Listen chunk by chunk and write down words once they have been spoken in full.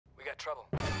trouble.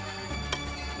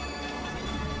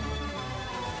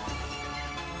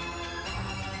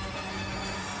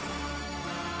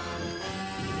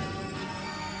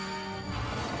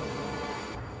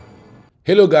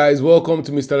 Hello guys, welcome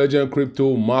to Mr. Legend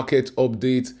Crypto Market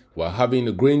Update. We're having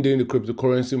a great day in the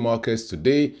cryptocurrency markets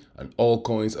today, and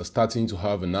altcoins are starting to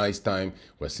have a nice time.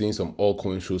 We're seeing some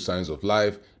altcoins show signs of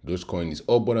life. Dogecoin is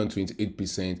up more than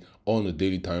 28% on the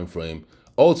daily time frame.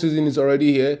 Altseason is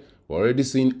already here. We're already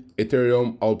seeing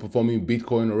Ethereum outperforming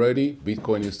Bitcoin already.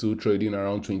 Bitcoin is still trading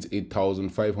around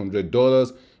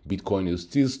 $28,500. Bitcoin is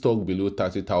still stuck below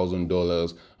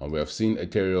 $30,000, and we have seen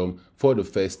Ethereum for the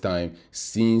first time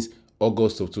since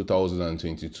August of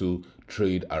 2022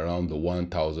 trade around the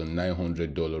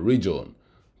 $1,900 region.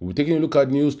 We'll be taking a look at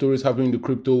news stories happening in the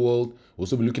crypto world. We'll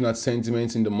also be looking at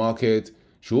sentiments in the market.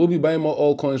 Should we be buying more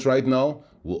altcoins right now?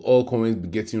 Will altcoins be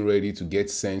getting ready to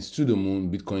get sent to the moon?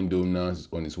 Bitcoin dominance is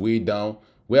on its way down.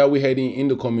 Where are we heading in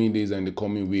the coming days and the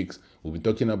coming weeks? We'll be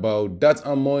talking about that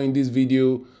and more in this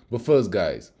video. But first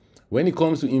guys, when it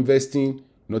comes to investing,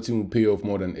 nothing will pay off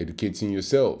more than educating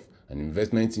yourself. And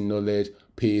investment in knowledge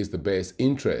pays the best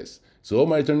interest. So all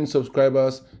my returning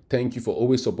subscribers, thank you for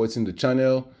always supporting the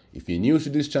channel. If you're new to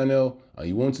this channel and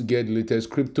you want to get the latest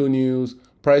crypto news,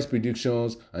 price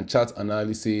predictions, and chart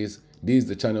analysis, this is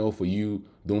the channel for you.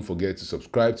 Don't forget to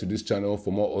subscribe to this channel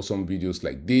for more awesome videos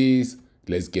like this.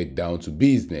 Let's get down to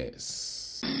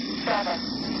business. 7,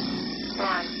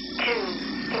 1, 2,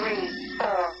 3, 4,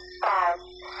 5,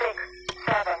 6,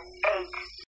 7,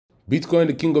 8. Bitcoin,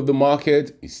 the king of the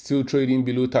market, is still trading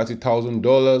below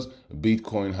 $30,000.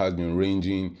 Bitcoin has been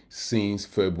ranging since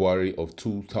February of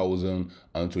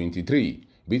 2023.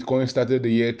 Bitcoin started the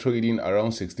year trading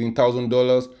around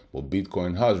 $16,000, but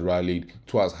Bitcoin has rallied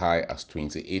to as high as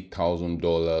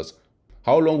 $28,000.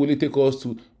 How long will it take us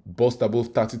to bust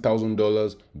above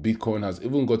 $30,000? Bitcoin has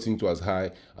even gotten to as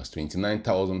high as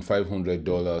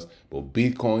 $29,500, but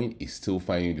Bitcoin is still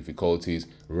finding difficulties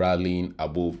rallying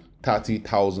above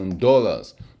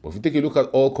 $30,000. But if you take a look at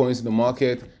altcoins in the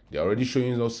market, they're already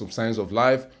showing us some signs of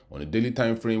life. On the daily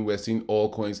time frame, we're seeing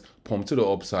altcoins pump to the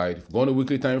upside. If you go on the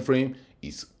weekly time frame,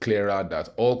 it's clearer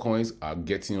that altcoins are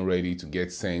getting ready to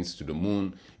get sent to the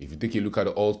moon. If you take a look at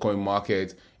the altcoin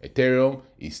market, Ethereum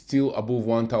is still above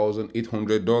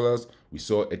 $1,800. We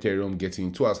saw Ethereum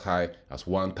getting to as high as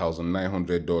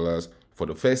 $1,900 for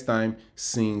the first time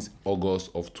since August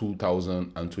of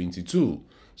 2022.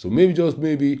 So maybe, just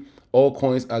maybe,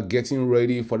 altcoins are getting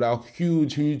ready for that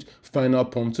huge final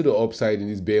pump to the upside in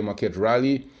this bear market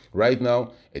rally. Right now,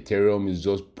 Ethereum is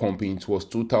just pumping towards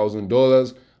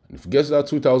 $2,000. And if we get to that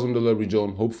 $2,000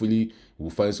 region, hopefully we'll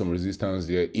find some resistance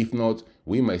there. If not,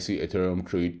 we might see Ethereum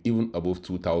trade even above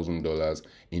 $2,000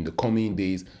 in the coming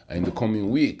days and in the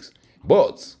coming weeks.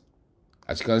 But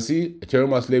as you can see,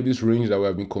 Ethereum has left this range that we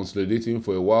have been consolidating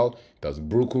for a while. It has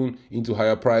broken into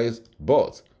higher price,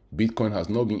 but Bitcoin has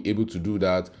not been able to do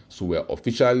that. So we're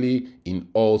officially in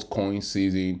altcoin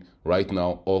season. Right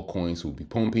now, altcoins will be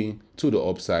pumping to the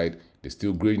upside. They're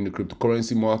still grading the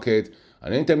cryptocurrency market.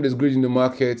 And anytime there's greed in the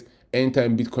market,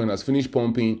 anytime Bitcoin has finished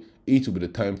pumping, it will be the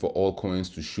time for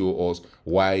altcoins to show us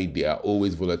why they are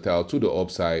always volatile to the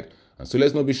upside. And so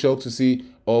let's not be shocked to see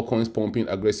altcoins pumping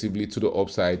aggressively to the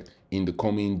upside in the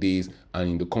coming days and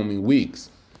in the coming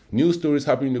weeks. News stories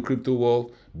happening in the crypto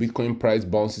world. Bitcoin price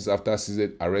bounces after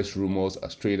CZ arrest rumors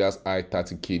as traders eye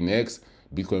 30K next.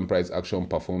 Bitcoin price action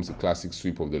performs a classic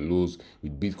sweep of the lows,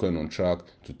 with Bitcoin on track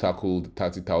to tackle the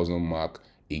 30,000 mark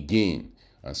again.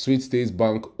 And Sweet States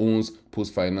Bank owns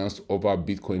Post Finance to offer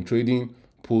Bitcoin trading.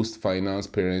 Post Finance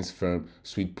parent firm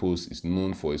Sweet Post is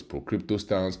known for its pro-crypto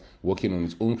stance, working on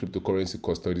its own cryptocurrency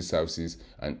custody services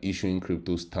and issuing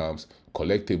crypto stamps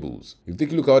collectibles. If you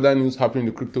take a look at other news happening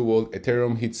in the crypto world,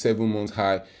 Ethereum hit 7-month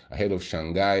high ahead of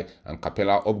Shanghai and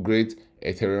Capella upgrades.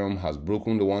 Ethereum has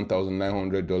broken the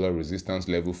 $1,900 resistance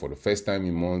level for the first time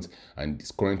in months and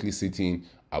is currently sitting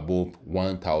above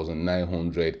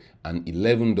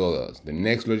 $1,911. The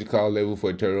next logical level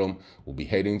for Ethereum will be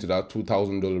heading to that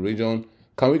 $2,000 region.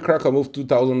 Can we crack above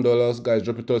 $2,000? Guys,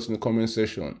 drop your thoughts in the comment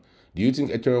section. Do you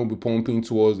think Ethereum will be pumping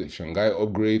towards the Shanghai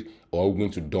upgrade, or are we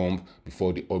going to dump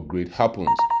before the upgrade happens?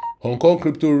 Hong Kong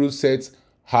crypto rules sets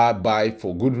hard buy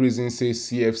for good reason, says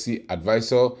CFC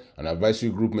advisor. An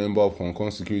advisory group member of Hong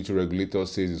Kong security regulator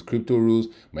says its crypto rules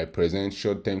might present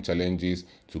short-term challenges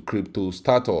to crypto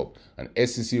startup. And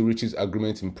SEC reaches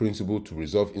agreement in principle to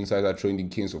resolve insider trading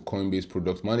case of Coinbase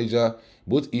product manager.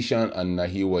 Both Ishan and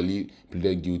Nahi Wali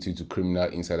pleaded guilty to criminal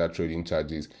insider trading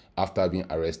charges after being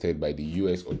arrested by the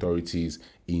US authorities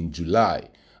in July.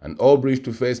 And all bridge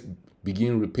to first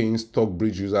begin repaying stock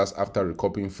bridge users after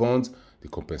recouping funds. The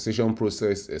compensation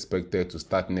process is expected to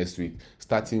start next week,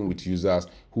 starting with users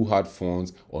who had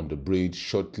funds on the bridge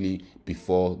shortly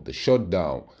before the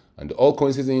shutdown. And the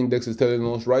altcoin season index is telling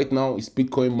us right now it's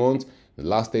Bitcoin month. The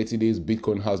last 30 days,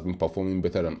 Bitcoin has been performing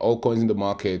better than altcoins in the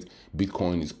market.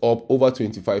 Bitcoin is up over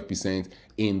 25%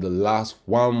 in the last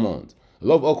 1 month. A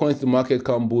lot of altcoins in the market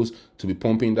can boost to be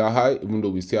pumping that high, even though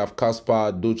we still have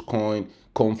Casper, Dogecoin,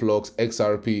 Conflux,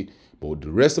 XRP. But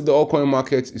the rest of the altcoin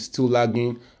market is still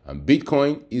lagging, and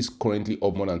Bitcoin is currently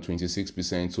up more than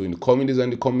 26%. So in the coming days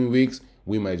and the coming weeks,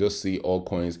 we might just see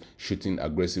altcoins shooting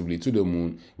aggressively to the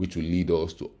moon, which will lead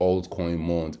us to altcoin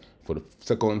month for the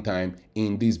second time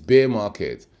in this bear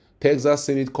market. Texas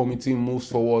Senate committee moves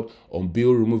forward on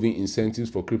bill removing incentives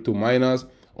for crypto miners.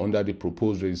 Under the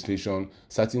proposed legislation,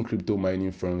 certain crypto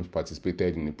mining firms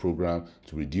participated in a program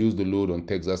to reduce the load on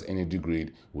Texas energy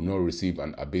grid will not receive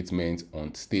an abatement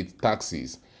on state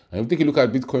taxes. And if we take a look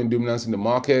at Bitcoin dominance in the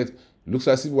market, looks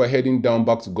as if we're heading down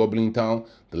back to Goblin Town.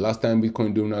 The last time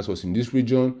Bitcoin dominance was in this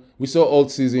region, we saw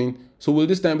Altseason. So will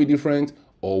this time be different?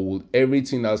 Or will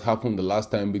everything that's happened the last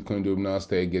time Bitcoin dominance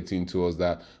started getting towards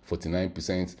that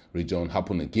 49% region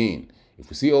happen again? If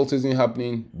we see Altseason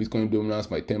happening, Bitcoin dominance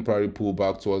might temporarily pull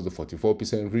back towards the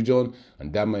 44% region,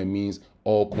 and that might mean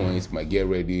all coins might get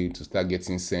ready to start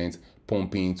getting sent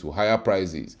pumping to higher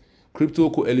prices.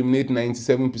 Crypto could eliminate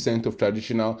 97% of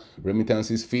traditional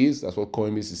remittances fees. That's what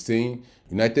Coinbase is saying.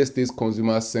 United States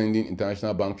consumers sending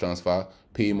international bank transfer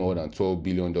pay more than $12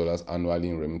 billion annually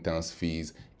in remittance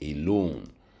fees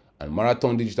alone. And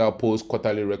Marathon Digital posts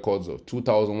quarterly records of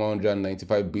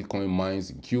 2,195 Bitcoin mines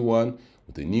in Q1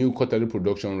 with a new quarterly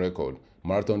production record.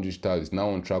 Marathon Digital is now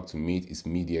on track to meet its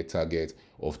mid-year target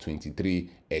of 23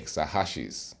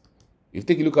 exahashes. If you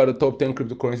take a look at the top 10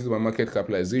 cryptocurrencies by market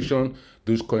capitalization,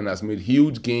 Dogecoin has made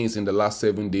huge gains in the last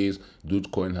 7 days.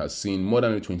 Dogecoin has seen more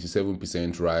than a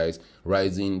 27% rise,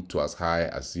 rising to as high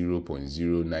as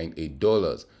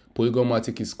 $0.098. Polygon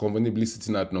Matic is comfortably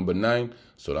sitting at number 9,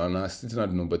 Solana sitting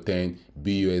at number 10,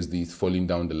 BUSD is falling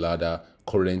down the ladder,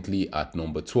 currently at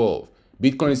number 12.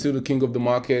 Bitcoin is still the king of the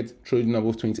market, trading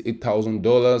above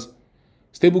 $28,000.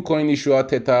 Stablecoin issuer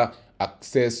Tether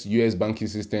access US banking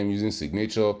system using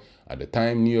Signature. At the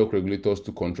time New York regulators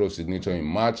took control of Signature in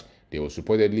March, there was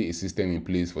reportedly a system in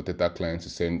place for Tether clients to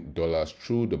send dollars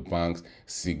through the bank's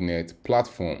Signet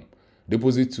platform.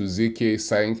 Deposit to ZK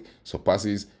Sync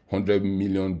surpasses $100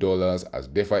 million as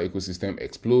DeFi ecosystem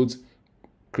explodes.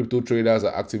 Crypto traders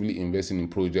are actively investing in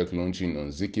projects launching on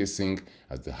ZK Sync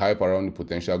as the hype around the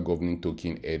potential governing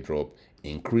token airdrop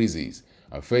increases.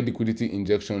 And Fed liquidity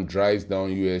injection drives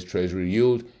down US Treasury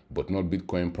yield, but not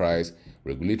Bitcoin price.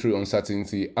 Regulatory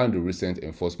uncertainty and the recent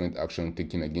enforcement action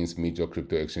taken against major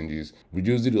crypto exchanges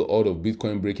reduced the odds of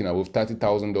Bitcoin breaking above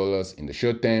 $30,000 in the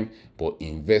short term, but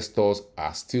investors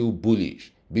are still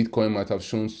bullish. Bitcoin might have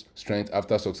shown strength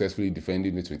after successfully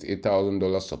defending the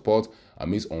 $28,000 support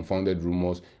amidst unfounded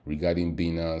rumors regarding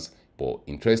Binance. But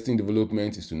interesting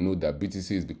development is to note that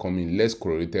BTC is becoming less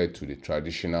correlated to the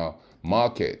traditional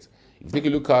market. If you take a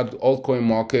look at the altcoin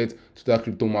market, total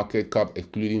crypto market cap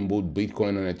excluding both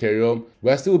Bitcoin and Ethereum,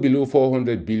 we are still below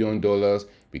 $400 billion.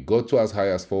 We got to as high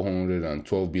as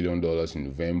 $412 billion in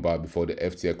November before the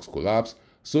FTX collapse.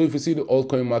 So if you see the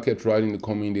altcoin market rally in the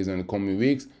coming days and the coming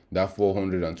weeks, that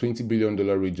 $420 billion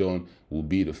region will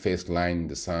be the first line in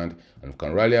the sand. And if we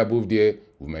can rally above there,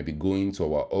 we might be going to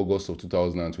our August of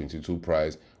 2022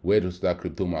 price, where the total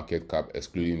crypto market cap,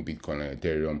 excluding Bitcoin and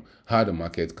Ethereum, had a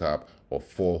market cap of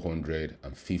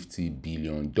 $450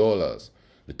 billion.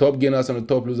 The top gainers and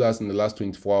the top losers in the last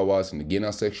 24 hours in the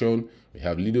gainer section, we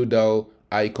have Lido DAO,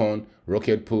 Icon,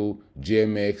 Rocket Pool,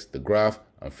 GMX, The Graph,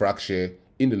 and Fracshare.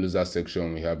 In the loser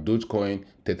section, we have Dogecoin,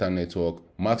 Tether Network,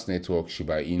 Max Network,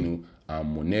 Shiba Inu,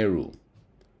 and Monero.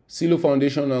 Silo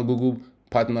Foundation and Google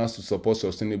partners to support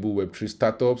sustainable Web3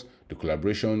 startups. The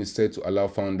collaboration is set to allow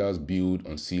founders build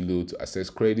on Silo to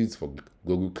access credits for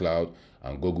Google Cloud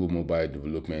and Google Mobile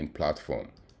Development Platform.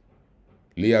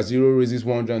 Layer 0 raises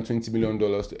 $120 million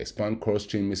to expand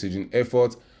cross-chain messaging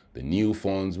efforts. The new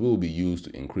funds will be used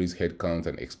to increase headcount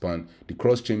and expand the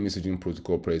cross-chain messaging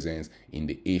protocol presence in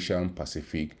the Asian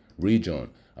Pacific region.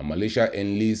 And Malaysia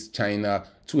enlists China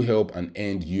to help and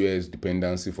end US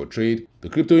dependency for trade. The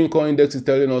crypto income index is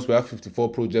telling us we have 54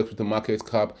 projects with a market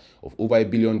cap of over $1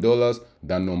 billion.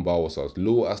 That number was as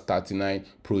low as 39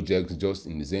 projects just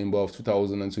in December of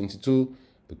 2022.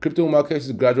 The crypto market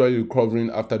is gradually recovering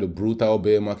after the brutal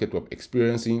bear market we're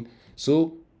experiencing.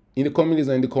 So In the coming days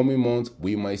and in the coming months,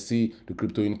 we might see the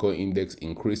crypto income index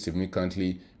increase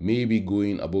significantly, maybe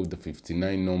going above the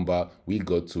 59 number we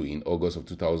got to in August of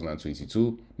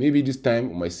 2022. Maybe this time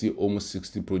we might see almost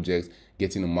 60 projects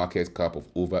getting a market cap of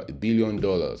over $1 billion.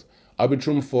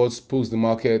 Arbitrum Force spokes the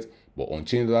market, but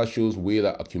on-chain data shows whale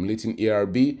accumulating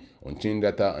ARB. On-chain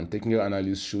data and technical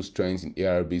analysis show strength in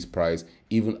ARB's price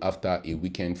even after a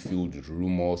weekend filled with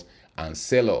rumors and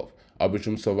sell-off.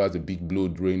 Arbitrum suffers a big blow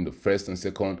during the first and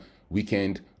second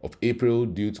weekend of April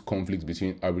due to conflicts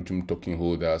between Arbitrum token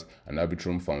holders and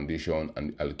Arbitrum Foundation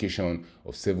and the allocation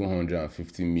of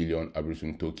 750 million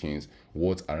Arbitrum tokens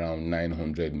worth around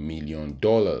 $900 million.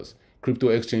 Crypto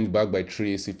exchange backed by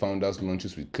 3AC founders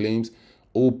launches with claims.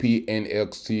 OPNX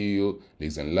CEO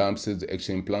Lexan Lam says the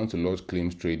exchange plans to launch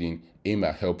claims trading aimed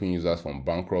at helping users from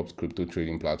bankrupt crypto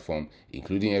trading platforms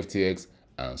including FTX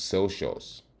and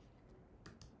Celsius.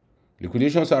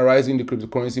 Liquidations are rising in the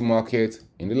cryptocurrency market.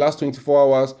 In the last 24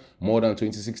 hours, more than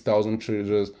 26,000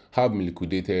 traders have been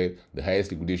liquidated, the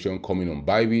highest liquidation coming on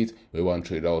Bybit, where one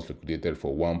trader was liquidated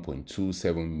for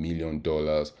 $1.27 million.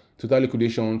 Total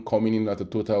liquidation coming in at a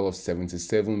total of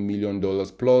 $77 million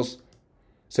plus.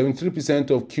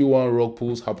 73% of Q1 rug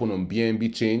pulls happen on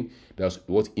BNB chain. That's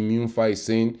what ImmuneFi is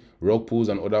saying. Rug pulls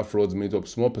and other frauds made up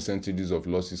small percentages of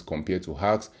losses compared to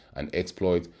hacks and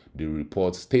exploits, the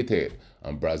report stated.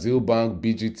 And Brazil bank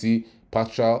BGT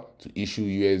partial to issue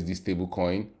USD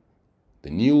stablecoin. The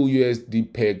new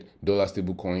USD pegged dollar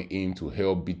stablecoin aimed to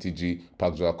help BTG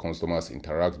Pactual customers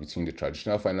interact between the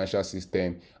traditional financial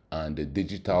system and the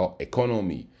digital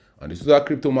economy. And the total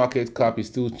crypto market cap is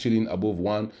still chilling above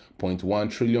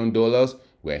 $1.1 trillion.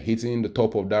 We're hitting the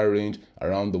top of that range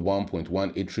around the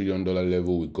 $1.18 trillion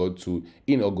level we got to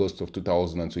in August of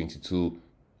 2022.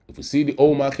 If we see the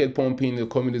oil market pumping in the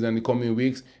coming days and the coming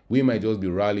weeks, we might just be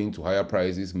rallying to higher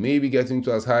prices, maybe getting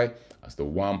to as high as the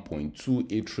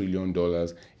 $1.28 trillion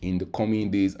in the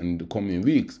coming days and the coming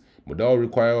weeks. But that will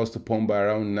require us to pump by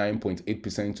around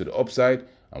 9.8% to the upside.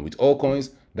 And with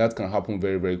altcoins, that can happen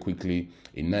very, very quickly.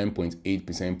 A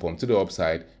 9.8% pump to the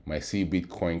upside might see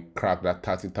Bitcoin crack that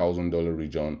 $30,000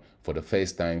 region for the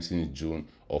first time since June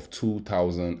of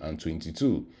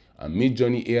 2022. And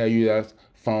Midjourney AI users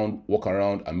found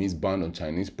workaround amidst ban on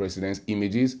Chinese president's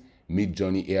images.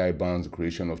 Midjourney AI bans the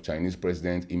creation of Chinese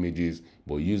president images,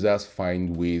 but users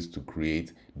find ways to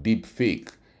create deep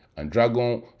fake. And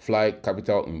Dragonfly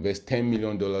Capital invests $10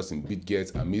 million in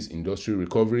BitGet amidst industry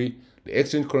recovery. The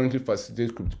exchange currently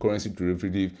facilitates cryptocurrency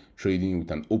derivative trading with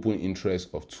an open interest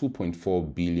of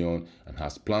 2.4 billion and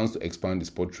has plans to expand the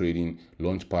spot trading,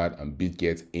 Launchpad and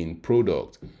BitGet in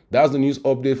product. That's the news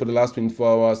update for the last 24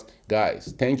 hours.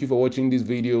 Guys, thank you for watching this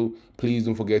video. Please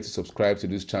don't forget to subscribe to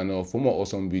this channel for more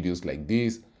awesome videos like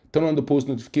this. Turn on the post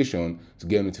notification to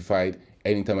get notified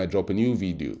anytime I drop a new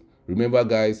video. Remember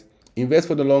guys, invest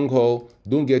for the long haul.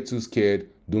 Don't get too scared.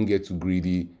 Don't get too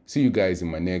greedy. See you guys in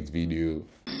my next video.